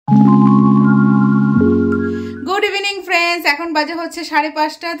বাজে হচ্ছে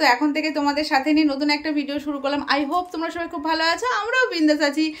 5:30। তো এখন থেকে তোমাদের সাথে নিয়ে নতুন একটা ভিডিও শুরু করলাম। আই হোপ তোমরা সবাই খুব ভালো আছো, আমরাও বিন্দাস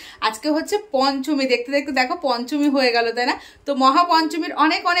আছি। আজকে হচ্ছে পঞ্চমী, দেখতে দেখতে দেখো পঞ্চমী হয়ে গেল, তাই না? তো মহাপঞ্চমীর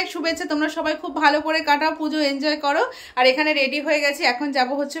অনেক অনেক শুভেচ্ছা। তোমরা সবাই খুব ভালো করে কাটাও, পুজো এনজয় করো। আর এখানে রেডি হয়ে গেছি, এখন যাব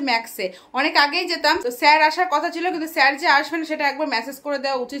হচ্ছে ম্যাক্সে। অনেক আগেই যেতাম, তো স্যার আসার কথা ছিল, কিন্তু স্যার যে আসবেন সেটা একবার মেসেজ করে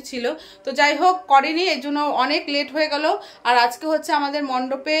দেওয়া উচিত ছিল। তো যাই হোক করেনি, এর জন্য অনেক লেট হয়ে গেল। আর আজকে হচ্ছে আমাদের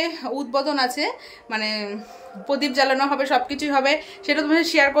মণ্ডপে উদ্বোধন আছে, মানে প্রদীপ জ্বালানো হবে, সবকিছুই হবে। সেটা তোমাদের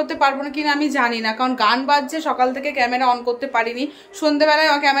শেয়ার করতে পারবো না কিনা আমি জানি না, কারণ গান বাজছে, সকাল থেকে ক্যামেরা অন করতে পারিনি। সন্ধ্যেবেলায়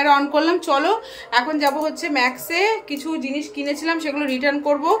ক্যামেরা অন করলাম। চলো এখন যাব হচ্ছে ম্যাক্সে, কিছু জিনিস কিনেছিলাম সেগুলো রিটার্ন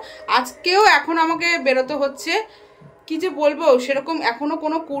করব। আজকেও এখন আমাকে বেরোতে হচ্ছে, কি যে বলবো, সেরকম এখনো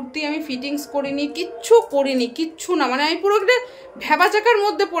কোনো কুর্তি আমি ফিটিংস করিনি, কিচ্ছু না। মানে আমি পুরো একটা ভ্যাবাচাকার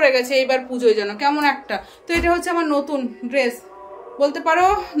মধ্যে পড়ে গেছে এইবার পুজোয়, যেন কেমন একটা। তো এটা হচ্ছে আমার নতুন ড্রেস, বলতে পারো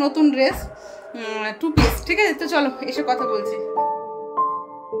নতুন ড্রেস, 2 পিস। ঠিক আছে, তো চলো এসে কথা বলছি।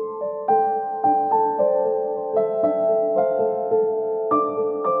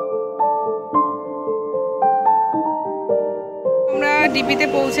 আমরা ডিপিতে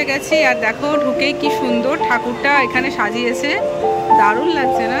পৌঁছে গেছি, আর দেখো ঢুকেই কি সুন্দর ঠাকুরটা এখানে সাজিয়েছে, দারুণ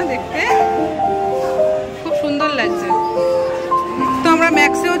লাগছে না দেখতে? খুব সুন্দর লাগছে। তো আমরা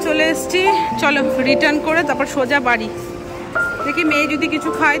ম্যাক্সেও চলে এসেছি, চলো রিটার্ন করে তারপর সোজা বাড়ি। দেখি মেয়ে যদি কিছু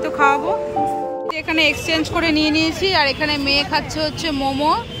খায় তো খাওয়াবো। এখানে এক্সচেঞ্জ করে নিয়ে নিয়েছি, আর এখানে মেয়ে খাচ্ছে হচ্ছে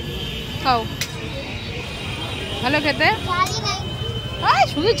মোমো। খাও, ভালো খেতে।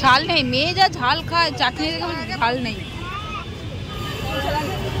 শুধু ঝাল নেই, মেয়ে যা ঝাল খায়, চাটনি ঝাল নেই।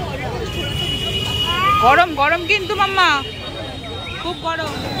 গরম গরম কিন্তু মাম্মা, খুব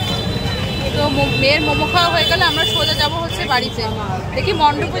গরম। তো মেয়ের মোমো খাওয়া হয়ে গেলে আমরা সোজা যাবো হচ্ছে বাড়িতে। দেখি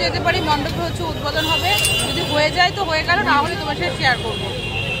মণ্ডপে যেতে পারি, মণ্ডপে হচ্ছে উদ্বোধন হবে। যদি হয়ে যায় তো হয়ে গেল, না হলে তোমার সাথে শেয়ার করবো।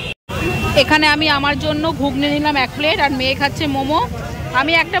 এখানে আমি আমার জন্য ঘুগনি নিলাম 1 প্লেট, আর মেয়ে খাচ্ছে মোমো।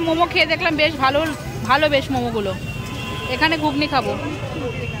 আমি একটা মোমো খেয়ে দেখলাম বেশ ভালো বেশ মোমোগুলো। এখানে ঘুগনি খাবো।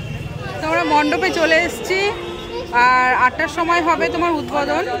 তো আমরা মণ্ডপে চলে এসেছি, আর 8টার সময় হবে তোমার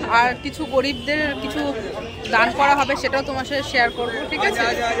উদ্বোধন। আর কিছু গরিবদের কিছু দান করা হবে, সেটাও তোমার সাথে শেয়ার করবো, ঠিক আছে?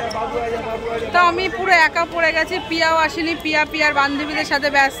 তো আমি পুরো একা পড়ে গেছি, পিয়াও আসেনি। পিয়ার বান্ধবীদের সাথে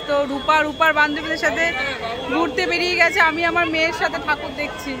ব্যস্ত, রূপার বান্ধবীদের সাথে ঘুরতে বেরিয়ে গেছে। আমি আমার মেয়ের সাথে ঠাকুর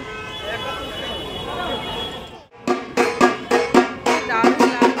দেখছি।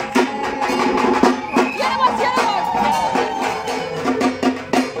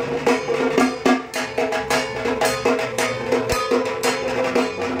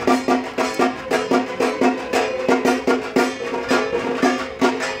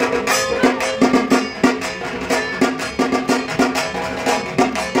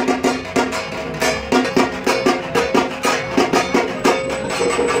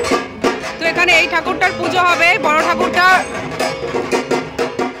 এই ঠাকুরটার পুজো হবে, বড় ঠাকুরটা।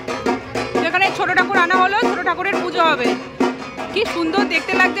 এখানে ছোট ঠাকুর আনা হলো, ছোট ঠাকুরের পুজো হবে। কি সুন্দর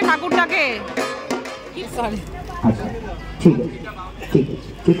দেখতে লাগছে ঠাকুরটাকে।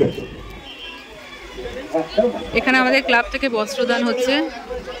 এখানে আমাদের ক্লাব থেকে বস্ত্রদান হচ্ছে,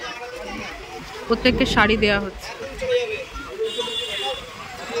 প্রত্যেককে শাড়ি দেওয়া হচ্ছে।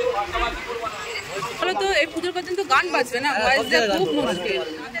 তো এই পুজোর পর্যন্ত গান বাজবে না, খুব মুশকিল।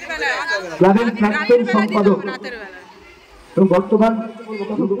 ক্লাবের প্রাক্তন সম্পাদক এবং বর্তমান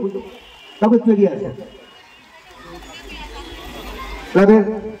ক্লাবের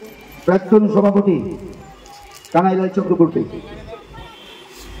প্রাক্তন সভাপতি কানাইলাল চক্রবর্তী,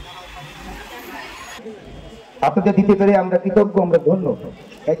 আপনাদের দিতে পেরে আমরা কৃতজ্ঞ, আমরা ধন্য।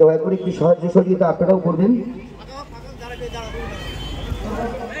 এই দয়া করে একটি সাহায্য সহযোগিতা আপনারাও করবেন।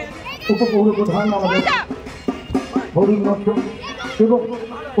 উপপৌর প্রধান আমাদের হরিণ এবং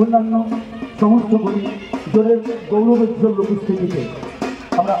অন্যান্য সমস্ত জনের গৌরবোজ্জ্বল উপস্থিতিতে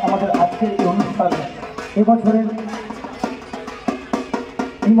আমরা আমাদের আজকের এই অনুষ্ঠান, এবছরের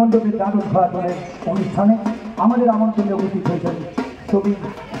এই মণ্ডপের দান উদ্ঘাটনের অনুষ্ঠানে আমাদের আমন্ত্রণে উপস্থিত হয়েছেন ছবি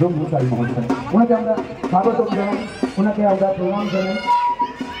ব্রহ্মচারী মহাশয়। ওনাকে আমরা স্বাগত জানাই, ওনাকে আমরা প্রণাম জানাই,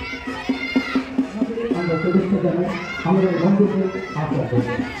 আমরা শুভেচ্ছা জানাই আমাদের মণ্ডপে আসা।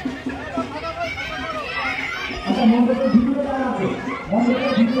 আচ্ছা, মণ্ডপের ভিতরে যারা আছে,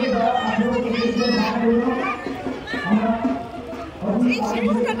 মণ্ডপের ভিতরে যারা আছে আমরা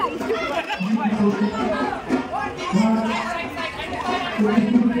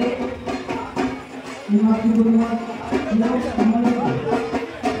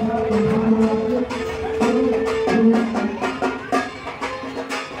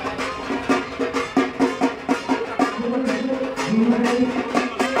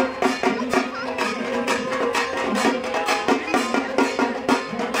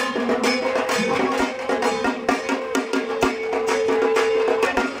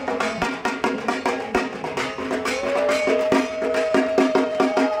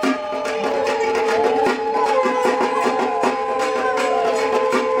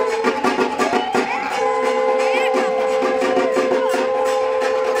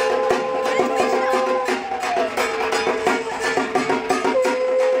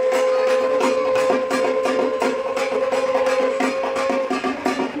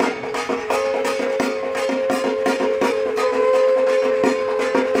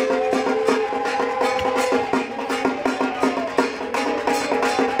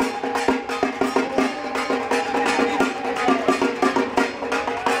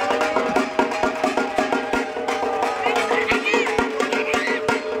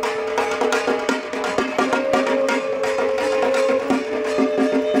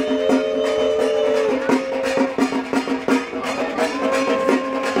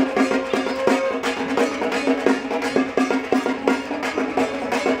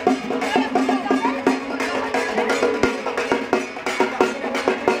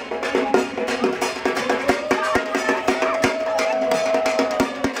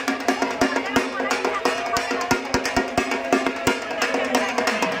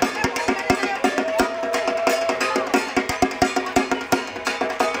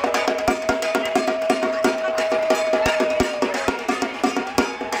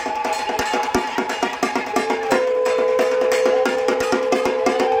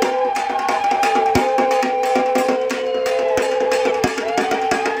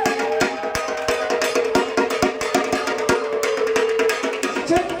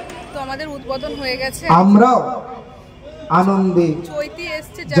আমাদের উদ্বোধন হয়ে গেছে। আমরাও আনন্দে চৈতি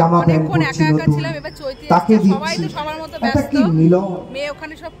এসেছে, জামা প্যান্ট অনেকক্ষণ পরছি একা একা নতুন, ছিলাম, এবার চৈতি তাকে এসেছে, সবাই দিচ্ছি তো সবার মতো একটা ব্যস্ত। কি মিলন, মেয়ে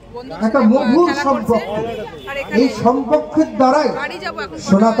ওখানে সব বন্ধুদের একটা সাথে মধুর খেলা করছে। সম্পর্ক। আর এই এখানে সম্পর্কের দ্বারাই বাড়ি যাবো এখন,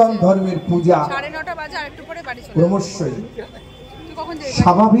 সনাতন ধর্মের পূজা 9:30 বাজে, আর একটু পরে বাড়ি চলে যাবো। ক্রমশই তুই কখন যাবি?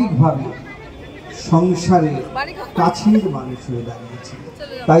 স্বাভাবিকভাবে সংসারে বাড়ি কখন? কাছের মানুষ হয়ে দাঁড়িয়েছে।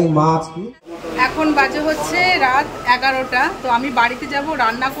 তাই মা আজকে এখন বাজে হচ্ছে রাত 11টা। তো আমি বাড়িতে যাব,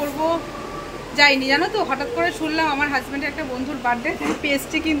 রান্না করব। যাইনি জানো তো, হঠাৎ করে শুনলাম আমার হাজব্যান্ডের একটা বন্ধুর বার্থডে,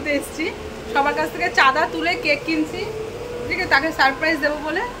 পেস্ট্রি কিনতে এসেছি। সবার কাছ থেকে চাঁদা তুলে কেক কিনছি, ঠিক আছে, তাকে সারপ্রাইজ দেবো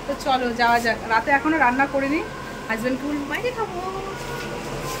বলে। তো চলো যাওয়া যাক। রাতে এখনো রান্না করিনি, হাজব্যান্ডকে বলবো বাইরে খাবো।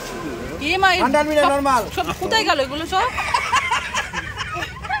 সব কোথায় গেল এগুলো সব?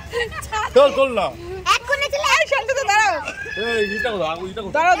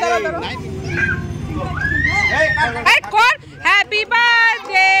 Happy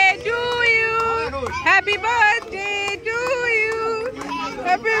birthday to you, happy birthday to you,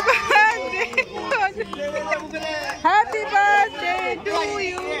 happy birthday, happy birthday to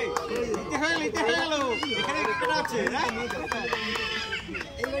you.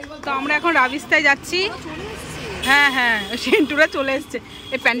 তো আমরা এখন রাবিস্তায় যাচ্ছি। হ্যাঁ হ্যাঁ, সেন্টুরা চলে এসছে।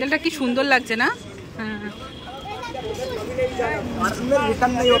 এই প্যান্ডেলটা কি সুন্দর লাগছে না? হ্যাঁ,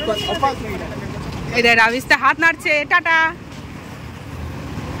 এই দেখ রাবিস্তা হাত নাড়ছে, টাটা।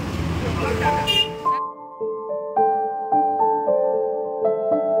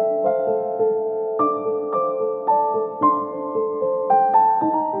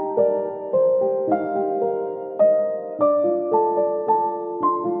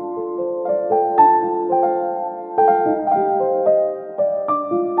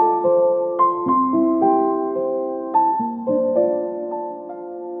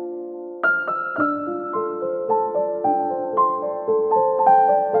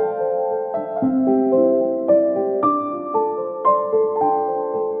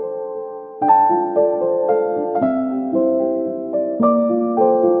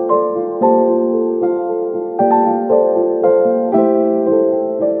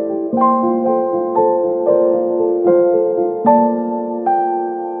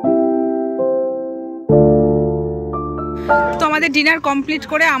 আমাদের ডিনার কমপ্লিট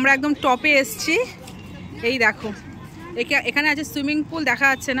করে আমরা একদম টপে এসছি। এই দেখো এখানে আছে সুইমিং পুল, দেখা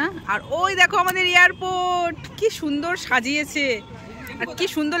যাচ্ছে না? আর ওই দেখো আমাদের এয়ারপোর্ট, কি সুন্দর সাজিয়েছে আর কি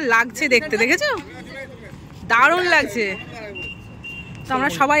সুন্দর লাগছে দেখতে, দেখেছো? দারুণ লাগছে। তো আমরা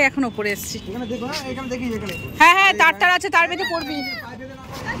সবাই এখন উপরে এসছি। হ্যাঁ হ্যাঁ, তার আছে, তার বেঁধে পড়বি।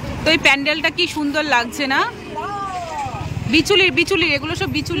 তো এই প্যান্ডেলটা কি সুন্দর লাগছে না? বিচুলির বিচুলির, এগুলো সব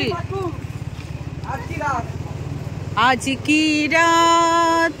বিচুলির। आज की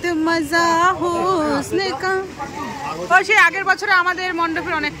रात मजा हुस्न का। ও সেই আগের বছরে আমাদের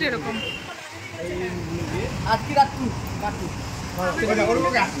মণ্ডপের অনেকটা এরকম।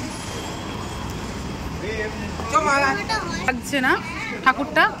 লাগছে না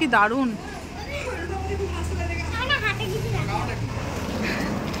ঠাকুরটা? কি দারুণ।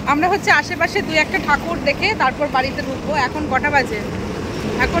 আমরা হচ্ছে আশেপাশে 2-1টা ঠাকুর দেখে তারপর বাড়িতে ঢুকবো। এখন কটা বাজে?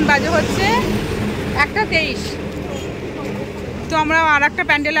 এখন বাজে হচ্ছে 1:23। তো আমরা আর একটা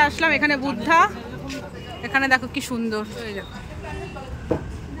প্যান্ডেলে আসলাম, এখানে বুদ্ধা। এখানে দেখো কি সুন্দর।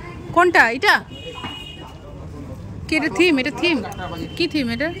 কোনটা এটা? কি এটা থিম? এটা থিম কি থিম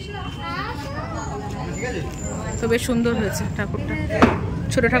এটা? তো বেশ সুন্দর হয়েছে ঠাকুরটা,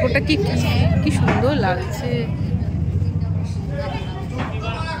 ছোট ঠাকুরটা কি কি সুন্দর লাগছে।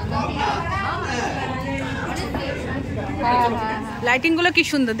 লাইটিং গুলো কি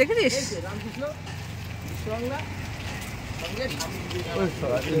সুন্দর দেখেছিস?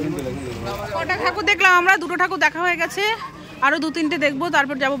 কটা ঠাকুর দেখলাম আমরা? 2টো ঠাকুর দেখা হয়ে গেছে, আরো 2-3টে দেখবো,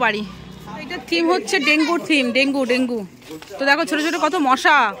 তারপর যাবো বাড়ি। এটা থিম হচ্ছে ডেঙ্গুর থিম, ডেঙ্গু ডেঙ্গু। তো দেখো ছোট ছোট কত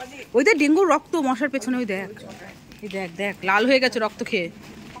মশা, ওই দেখ ডেঙ্গুর রক্ত মশার পেছনে, ওই দেখ, এই দেখ দেখ লাল হয়ে গেছে রক্ত খেয়ে,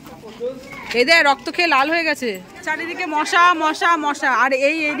 এই দেখ রক্ত খেয়ে লাল হয়ে গেছে। চারিদিকে মশা মশা মশা। আর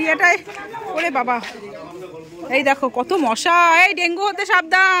এই এরিয়াটায় ওরে বাবা, এই দেখো কত মশা। এই ডেঙ্গু হতে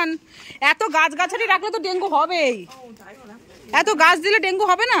সাবধান। এত গাছগাছালি রাখলে তো ডেঙ্গু হবেই। এত গাছ দিলে ডেঙ্গু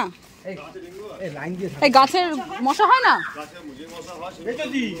হবে না? এই গাছের মশা হয় না?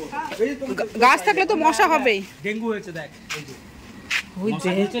 গাছ থাকলে তো মশা হবেই। ডেঙ্গু হয়েছে দেখ, ওই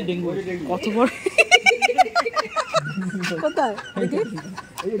দেখ কত বড়। কোথায়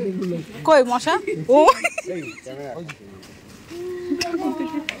কই মশা? ও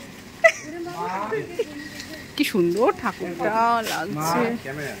কি সুন্দর ঠাকুরটা লাগছে,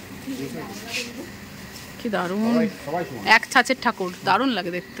 কি দারুণ। এক ছাঁচের ঠাকুর, দারুণ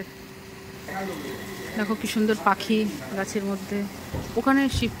লাগে দেখতে। দেখো কি সুন্দর পাখি গাছের মধ্যে। ওখানে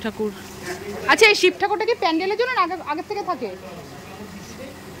শিব ঠাকুর। আচ্ছা, এই শিব ঠাকুরটা কি প্যান্ডেলের জন্য না আগের থেকে থাকে?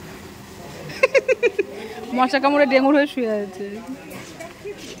 মশা কামড়ে ডেঙ্গুর হয়ে শুয়ে আছে।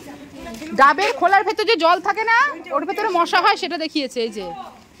 ডাবের খোলার ভেতর যে জল থাকে না, ওর ভেতরে মশা হয়, সেটা দেখিয়েছে।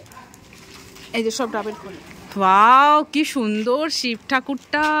 এই যে সব ডাবের খোলা। ওয়াও, কি সুন্দর শিব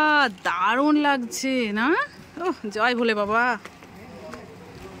ঠাকুরটা, দারুণ লাগছে না? ওহ, জয় ভোলে বাবা,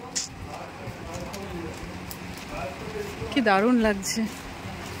 কি দারুণ লাগছে।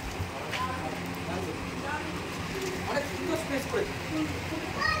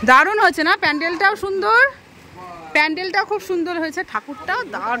 দারুণ হয়েছে না? প্যান্ডেলটাও সুন্দর, প্যান্ডেলটাও খুব সুন্দর হয়েছে, ঠাকুরটাও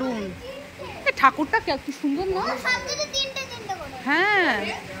দারুণ। এই ঠাকুরটা কি সুন্দর না? হ্যাঁ,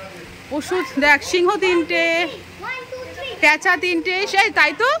 ওষুধ দেখ, সিংহ 3টে, পেঁচা 3টে, সেই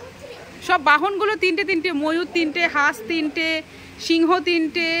তাই তো, সব বাহনগুলো 3টে, ময়ূর 3টে, হাঁস 3টে, সিংহ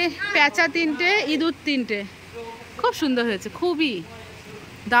 3টে, পেঁচা 3টে, ইঁদুর 3টে। খুব সুন্দর হয়েছে, খুবই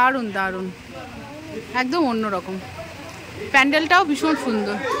দারুণ দারুণ, একদম অন্যরকম। প্যান্ডেলটাও ভীষণ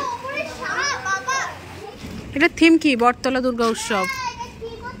সুন্দর। এটা থিম কি? বটতলা দুর্গা উৎসব,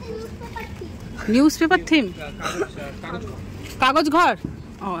 নিউজ পেপার থিম, কাগজ ঘর।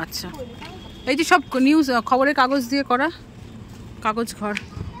 ও আচ্ছা, এই যে সব নিউজ খবরের কাগজ দিয়ে করা, কাগজ ঘর।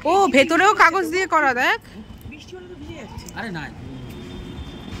 ও, ভেতরেও কাগজ দিয়ে করা, দেখ।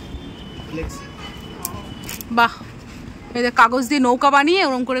 বাহ, এই যে কাগজ দিয়ে নৌকা বানিয়ে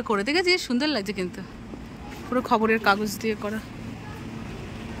ওরকম করে দেখেছিস, সুন্দর লাগছে কিন্তু, পুরো খবরের কাগজ দিয়ে করা।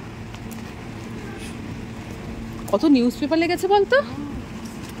 কত নিউজ পেপার লেগেছে বলতো,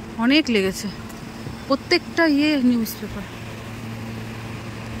 অনেক লেগেছে, প্রত্যেকটা নিউজ পেপার।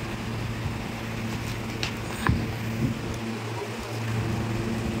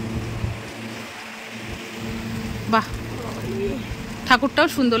 বাহ, ঠাকুরটাও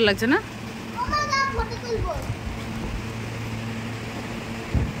সুন্দর লাগছে না?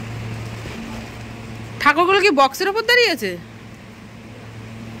 ঠাকুরগুলো কি বক্সের উপর দাঁড়িয়ে আছে?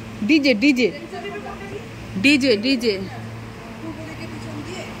 ডিজে ডিজে ডিজে ডিজে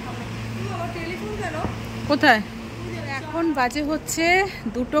কোথায়? এখন বাজে হচ্ছে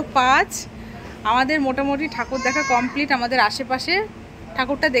 2:05। আমাদের মোটামুটি ঠাকুর দেখা কমপ্লিট। আমাদের আশেপাশে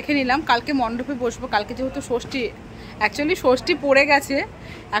ঠাকুরটা দেখে নিলাম, কালকে মণ্ডপে বসবো। কালকে যেহেতু ষষ্ঠী, অ্যাকচুয়ালি ষষ্ঠী পড়ে গেছে,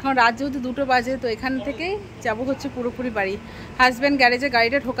 এখন রাত যেহেতু 2টো বাজে, তো এখান থেকেই যাবো হচ্ছে পুরোপুরি বাড়ি। হাজব্যান্ড গ্যারেজে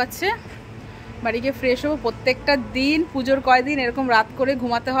গাড়িটা ঢোকাচ্ছে, বাড়ি গিয়ে ফ্রেশ হবো। প্রত্যেকটা দিন পুজোর কয়দিন এরকম রাত করে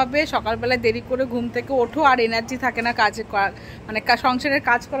ঘুমাতে হবে, সকালবেলায় দেরি করে ঘুম থেকে ওঠো, আর এনার্জি থাকে না কাজে, মানে সংসারের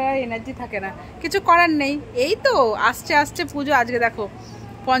কাজ করার এনার্জি থাকে না, কিছু করার নেই। এই তো আসছে আসছে পুজো। আজকে দেখো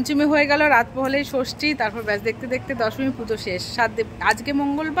পঞ্চমী হয়ে গেল, রাত পহলেই ষষ্ঠী, তারপর ব্যাস দেখতে দেখতে দশমী, পুজো শেষ। আজকে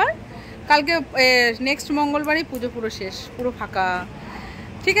মঙ্গলবার, কালকে নেক্সট মঙ্গলবারই পুজো পুরো শেষ, পুরো ফাঁকা।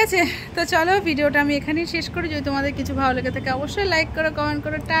 ঠিক আছে, তো চলো ভিডিওটা আমি এখানেই শেষ করি। যদি তোমাদের কিছু ভালো লেগে থাকে অবশ্যই লাইক করো, কমেন্ট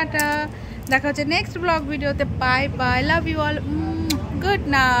করো। টাটা, দেখা হচ্ছে নেক্সট ব্লগ ভিডিওতে। Bye bye, love you all, good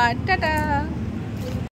night, tata.